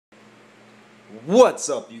What's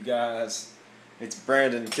up, you guys? It's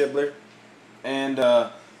Brandon Kibler, and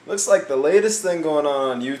looks like the latest thing going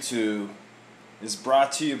on YouTube is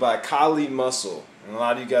brought to you by Coffee+soda. And a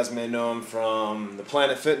lot of you guys may know him from the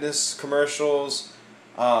Planet Fitness commercials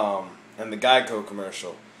and the Geico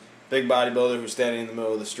commercial. Big bodybuilder who's standing in the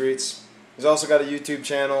middle of the streets. He's also got a YouTube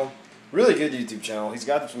channel, really good YouTube channel. He's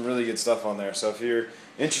got some really good stuff on there. So if you're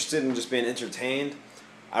interested in just being entertained,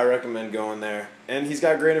 I recommend going there. And he's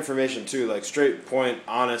got great information too, like straight point,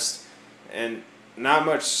 honest, and not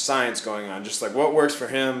much science going on, just like what works for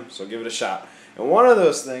him, so give it a shot. And one of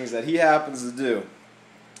those things that he happens to do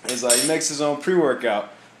is he makes his own pre-workout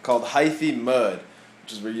called Hyooooge Mud,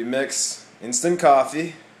 which is where you mix instant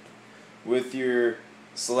coffee with your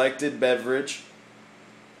selected beverage,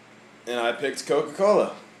 and I picked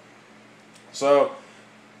Coca-Cola. So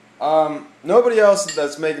nobody else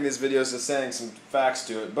that's making these videos is saying some facts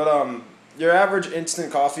to it, but your average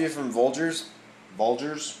instant coffee from Folgers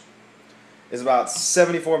is about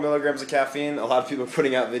 74 milligrams of caffeine. A lot of people are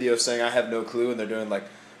putting out videos saying I have no clue, and they're doing like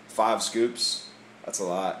 5 scoops. That's a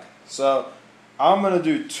lot. So I'm gonna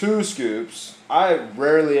do 2 scoops. I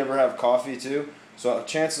rarely ever have coffee too, so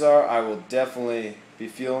chances are I will definitely be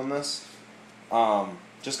feeling this.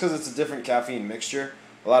 Just because it's a different caffeine mixture.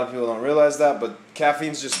 A lot of people don't realize that, but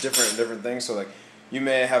caffeine's just different in different things. So like, you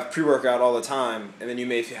may have pre-workout all the time, and then you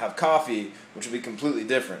may have coffee, which will be completely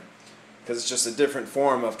different, because it's just a different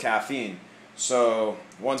form of caffeine. So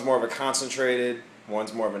one's more of a concentrated,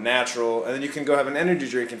 one's more of a natural, and then you can go have an energy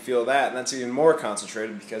drink and feel that, and that's even more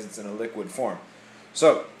concentrated because it's in a liquid form.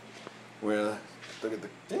 So we're look at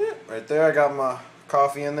the right there. I got my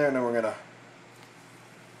coffee in there, and then we're gonna.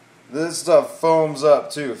 This stuff foams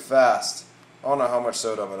up too fast. I don't know how much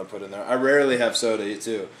soda I'm going to put in there. I rarely have soda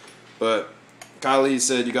too, but Kylie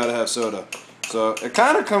said you got to have soda. So it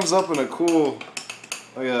kind of comes up in a cool,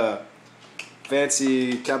 like a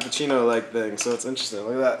fancy cappuccino-like thing. So it's interesting.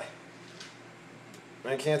 Look at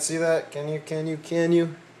that. I can't see that. Can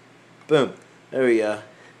you? Boom. There we go.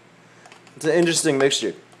 It's an interesting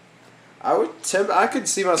mixture. I could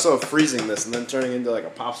see myself freezing this and then turning into like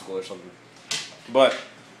a popsicle or something. But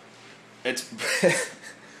it's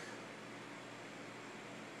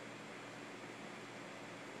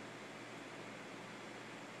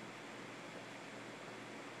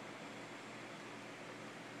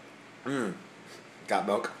got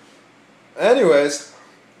milk. Anyways,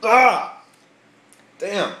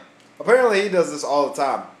 damn. Apparently he does this all the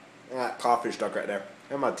time. I got coffee stuck right there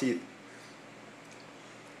in my teeth.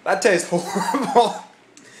 That tastes horrible.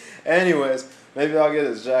 Anyways, maybe I'll get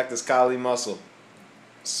as jacked as Kylie Muscle.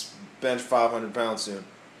 Bench 500 pounds soon.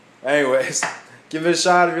 Anyways, give it a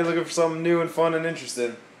shot if you're looking for something new and fun and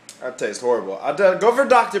interesting. That tastes horrible. Go for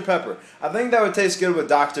Dr. Pepper. I think that would taste good with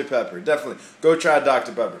Dr. Pepper. Definitely. Go try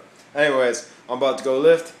Dr. Pepper. Anyways, I'm about to go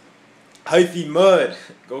lift. Hyooooge Mud.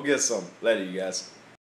 Go get some. Later, you guys.